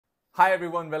Hi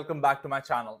everyone, welcome back to my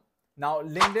channel. Now,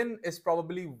 LinkedIn is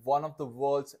probably one of the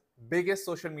world's biggest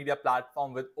social media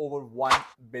platform with over 1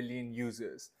 billion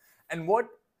users. And what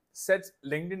sets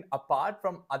LinkedIn apart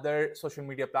from other social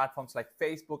media platforms like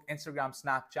Facebook, Instagram,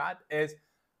 Snapchat is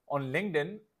on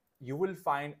LinkedIn, you will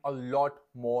find a lot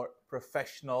more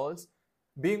professionals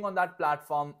being on that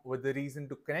platform with the reason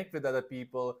to connect with other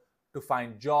people, to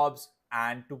find jobs,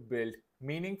 and to build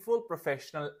meaningful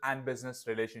professional and business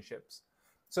relationships.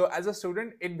 So, as a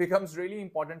student, it becomes really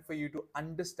important for you to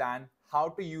understand how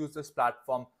to use this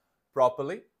platform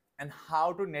properly and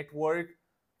how to network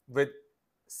with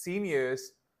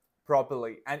seniors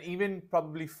properly and even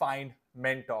probably find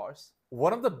mentors.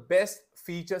 One of the best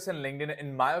features in LinkedIn,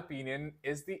 in my opinion,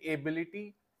 is the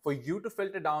ability for you to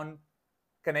filter down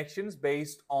connections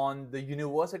based on the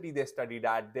university they studied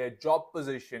at, their job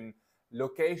position,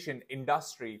 location,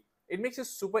 industry. It makes it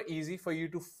super easy for you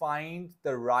to find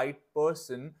the right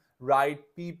person, right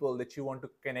people that you want to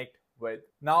connect with.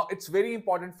 Now, it's very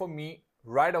important for me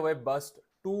right away bust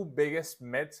two biggest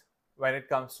myths when it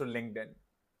comes to LinkedIn,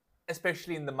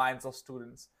 especially in the minds of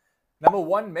students. Number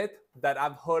one myth that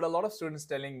I've heard a lot of students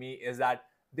telling me is that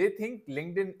they think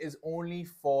LinkedIn is only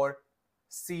for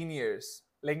seniors.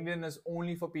 LinkedIn is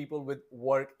only for people with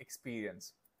work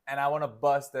experience. And I want to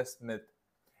bust this myth.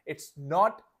 It's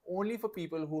not only for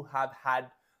people who have had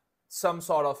some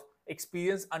sort of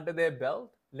experience under their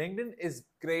belt. LinkedIn is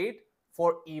great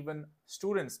for even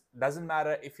students. Doesn't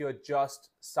matter if you're just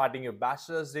starting your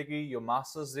bachelor's degree, your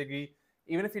master's degree,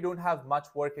 even if you don't have much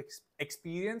work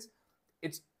experience,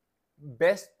 it's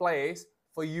best place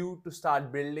for you to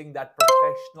start building that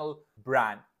professional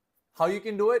brand. How you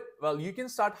can do it? Well, you can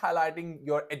start highlighting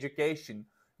your education,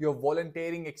 your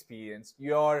volunteering experience,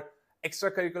 your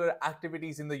extracurricular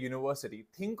activities in the university.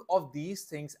 Think of these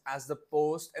things as the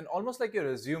post and almost like your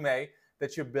resume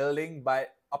that you're building by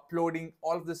uploading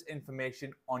all of this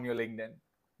information on your LinkedIn.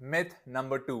 Myth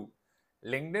number two,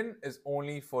 LinkedIn is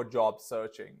only for job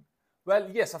searching. Well,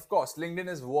 yes, of course, LinkedIn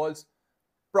is world's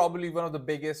probably one of the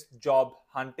biggest job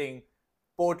hunting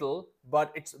portal,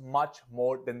 but it's much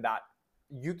more than that.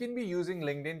 You can be using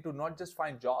LinkedIn to not just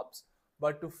find jobs,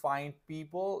 but to find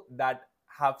people that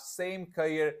have same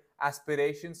career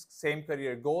aspirations, same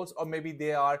career goals, or maybe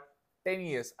they are 10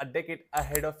 years, a decade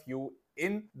ahead of you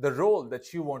in the role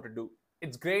that you want to do.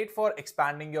 It's great for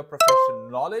expanding your professional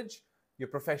knowledge, your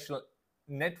professional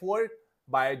network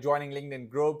by joining LinkedIn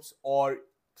groups or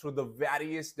through the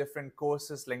various different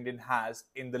courses LinkedIn has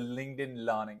in the LinkedIn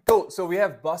learning. So we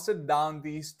have busted down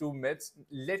these two myths.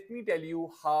 Let me tell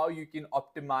you how you can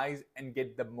optimize and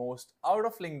get the most out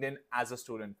of LinkedIn as a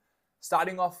student.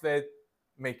 Starting off with,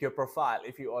 make your profile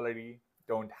if you already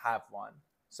don't have one.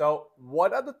 So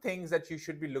what are the things that you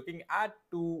should be looking at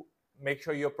to make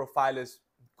sure your profile is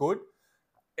good?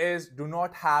 Is do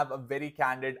not have a very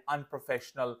candid,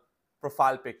 unprofessional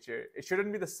profile picture. It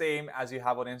shouldn't be the same as you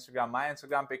have on Instagram. My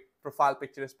Instagram profile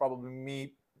picture is probably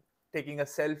me taking a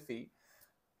selfie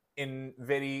in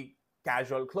very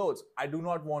casual clothes. I do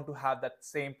not want to have that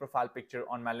same profile picture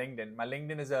on my LinkedIn. My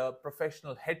LinkedIn is a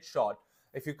professional headshot.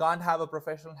 If you can't have a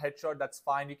professional headshot, that's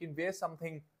fine. You can wear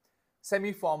something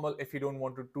semi-formal if you don't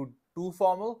want to too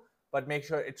formal, but make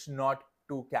sure it's not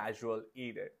too casual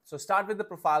either. So start with the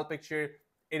profile picture.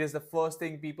 It is the first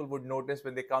thing people would notice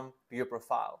when they come to your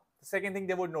profile. The second thing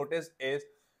they would notice is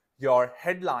your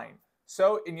headline.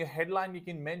 So in your headline, you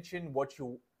can mention what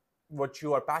you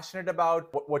are passionate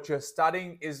about, what you're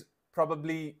studying is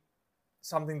probably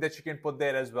something that you can put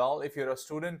there as well if you're a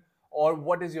student, or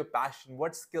what is your passion,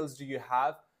 what skills do you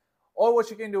have. Or what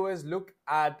you can do is look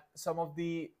at some of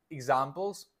the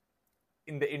examples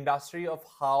in the industry of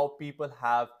how people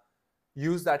have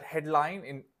used that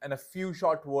headline in a few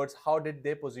short words. How did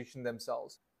they position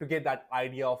themselves to get that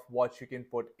idea of what you can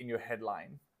put in your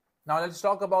headline. Now let's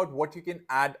talk about what you can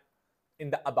add in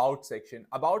the about section.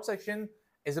 About section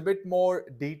is a bit more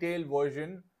detailed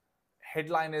version.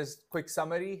 Headline is quick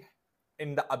summary.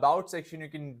 In the about section, you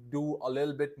can do a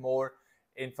little bit more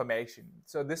information.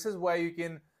 So this is where you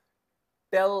can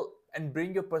tell and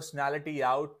bring your personality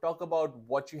out, talk about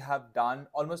what you have done,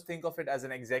 almost think of it as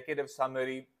an executive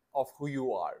summary of who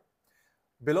you are.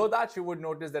 Below that, you would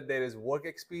notice that there is work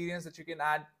experience that you can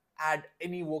add. Add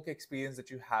any work experience that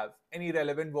you have. Any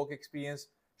relevant work experience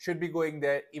should be going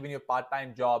there. Even your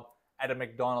part-time job at a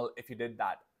McDonald's, if you did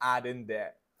that, add in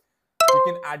there. You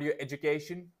can add your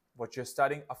education, what you're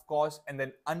studying, of course, and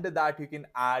then under that, you can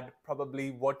add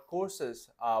probably what courses,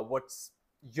 what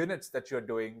units that you're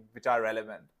doing, which are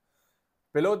relevant.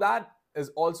 Below that is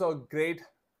also a great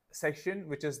section,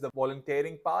 which is the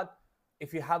volunteering part.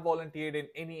 If you have volunteered in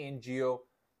any NGO,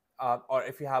 or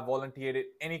if you have volunteered in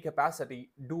any capacity,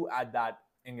 do add that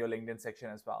in your LinkedIn section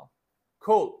as well.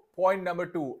 Cool. Point number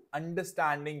 2,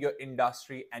 understanding your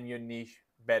industry and your niche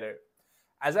better.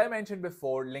 As I mentioned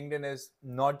before, LinkedIn is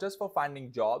not just for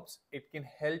finding jobs, it can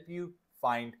help you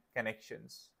find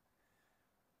connections.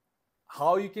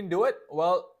 How you can do it?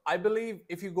 Well, I believe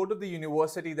if you go to the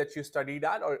university that you studied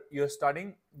at or you're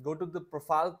studying, go to the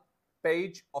profile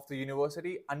page of the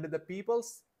university. Under the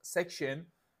people's section,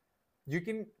 you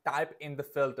can type in the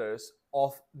filters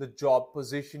of the job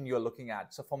position you're looking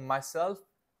at. So for myself,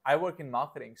 I work in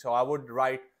marketing. So I would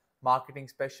write marketing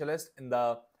specialist in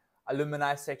the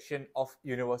alumni section of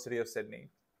University of Sydney.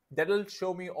 That will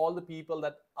show me all the people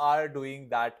that are doing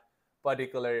that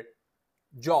particular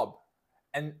job.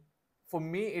 And for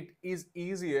me, it is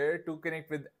easier to connect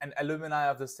with an alumni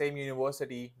of the same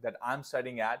university that I'm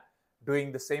studying at,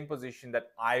 doing the same position that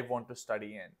I want to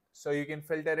study in. So you can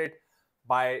filter it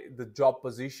by the job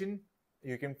position.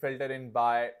 You can filter in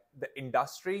by the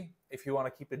industry if you want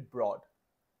to keep it broad.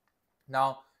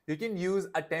 Now, you can use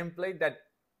a template that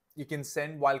you can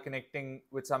send while connecting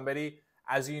with somebody.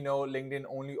 As you know, LinkedIn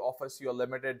only offers you a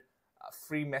limited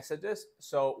free messages.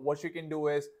 So what you can do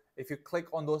is, if you click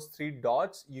on those 3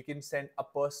 dots, you can send a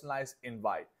personalized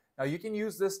invite. Now you can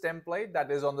use this template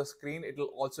that is on the screen. It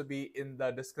will also be in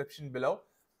the description below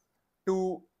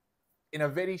to, in a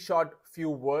very short few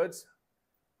words,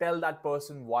 tell that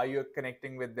person why you're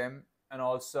connecting with them and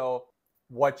also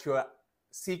what you're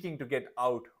seeking to get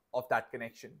out of that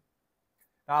connection.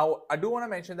 Now, I do want to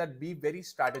mention that be very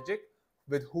strategic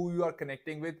with who you are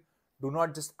connecting with. Do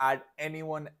not just add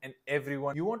anyone and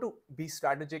everyone. You want to be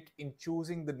strategic in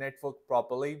choosing the network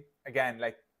properly. Again,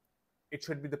 like, it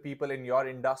should be the people in your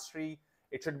industry.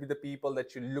 It should be the people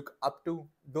that you look up to.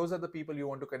 Those are the people you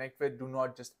want to connect with. Do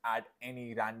not just add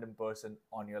any random person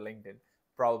on your LinkedIn.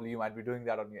 Probably you might be doing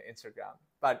that on your Instagram,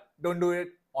 but don't do it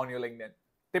on your LinkedIn.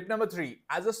 Tip number 3,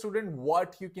 as a student,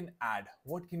 what you can add?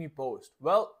 What can you post?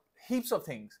 Well, heaps of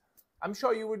things. I'm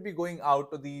sure you would be going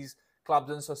out to these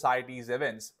clubs and societies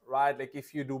events, right? Like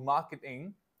if you do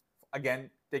marketing,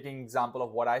 again, taking example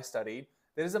of what I studied,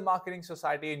 there is a marketing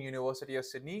society in University of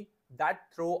Sydney that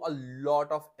throw a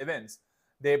lot of events.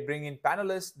 They bring in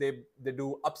panelists, they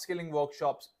do upskilling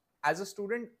workshops. As a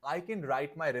student, I can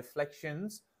write my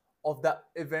reflections of the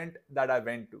event that I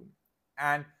went to.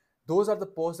 And those are the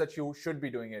posts that you should be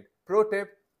doing it. Pro tip,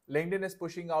 LinkedIn is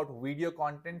pushing out video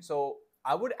content. So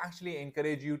I would actually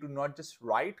encourage you to not just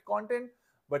write content,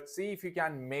 but see if you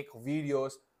can make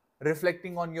videos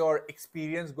reflecting on your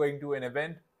experience going to an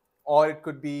event, or it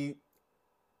could be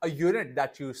a unit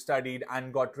that you studied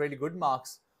and got really good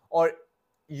marks, or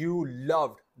you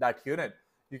loved that unit.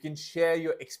 You can share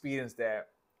your experience there.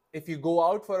 If you go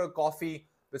out for a coffee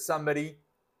with somebody,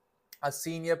 a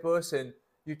senior person,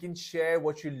 you can share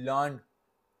what you learned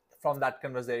from that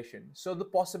conversation. So the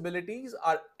possibilities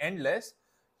are endless.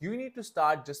 You need to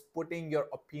start just putting your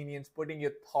opinions, putting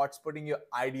your thoughts, putting your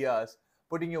ideas,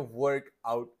 putting your work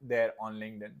out there on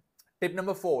LinkedIn. Tip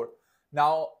number 4.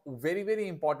 Now, very, very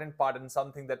important part and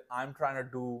something that I'm trying to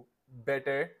do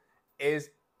better is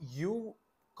you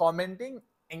commenting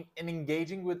and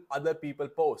engaging with other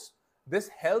people's posts. This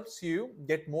helps you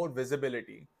get more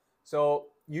visibility. So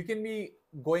you can be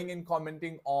going and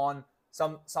commenting on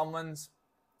someone's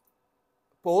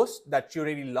post that you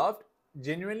really loved.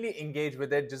 Genuinely engage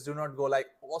with it. Just do not go like,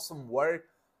 awesome work.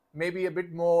 Maybe a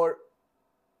bit more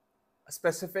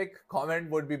specific comment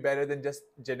would be better than just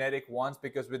generic ones,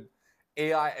 because with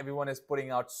AI, everyone is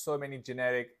putting out so many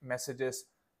generic messages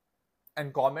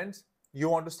and comments. You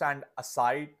want to stand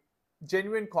aside.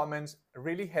 Genuine comments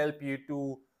really help you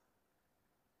to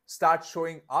start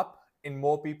showing up in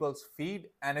more people's feed.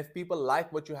 And if people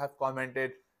like what you have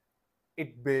commented,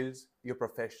 it builds your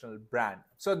professional brand.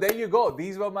 So there you go.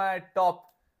 These were my top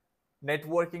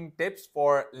networking tips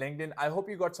for LinkedIn. I hope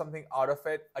you got something out of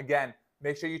it. Again,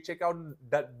 make sure you check out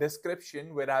the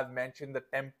description where I've mentioned the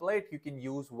template you can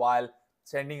use while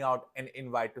sending out an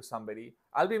invite to somebody.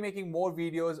 I'll be making more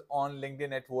videos on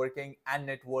LinkedIn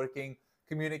networking,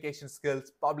 communication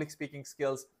skills, public speaking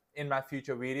skills in my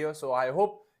future videos. So I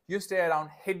hope you stay around,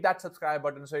 hit that subscribe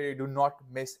button so you do not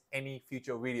miss any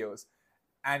future videos.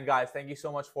 And guys, thank you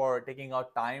so much for taking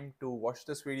out time to watch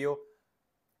this video.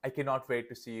 I cannot wait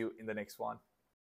to see you in the next one.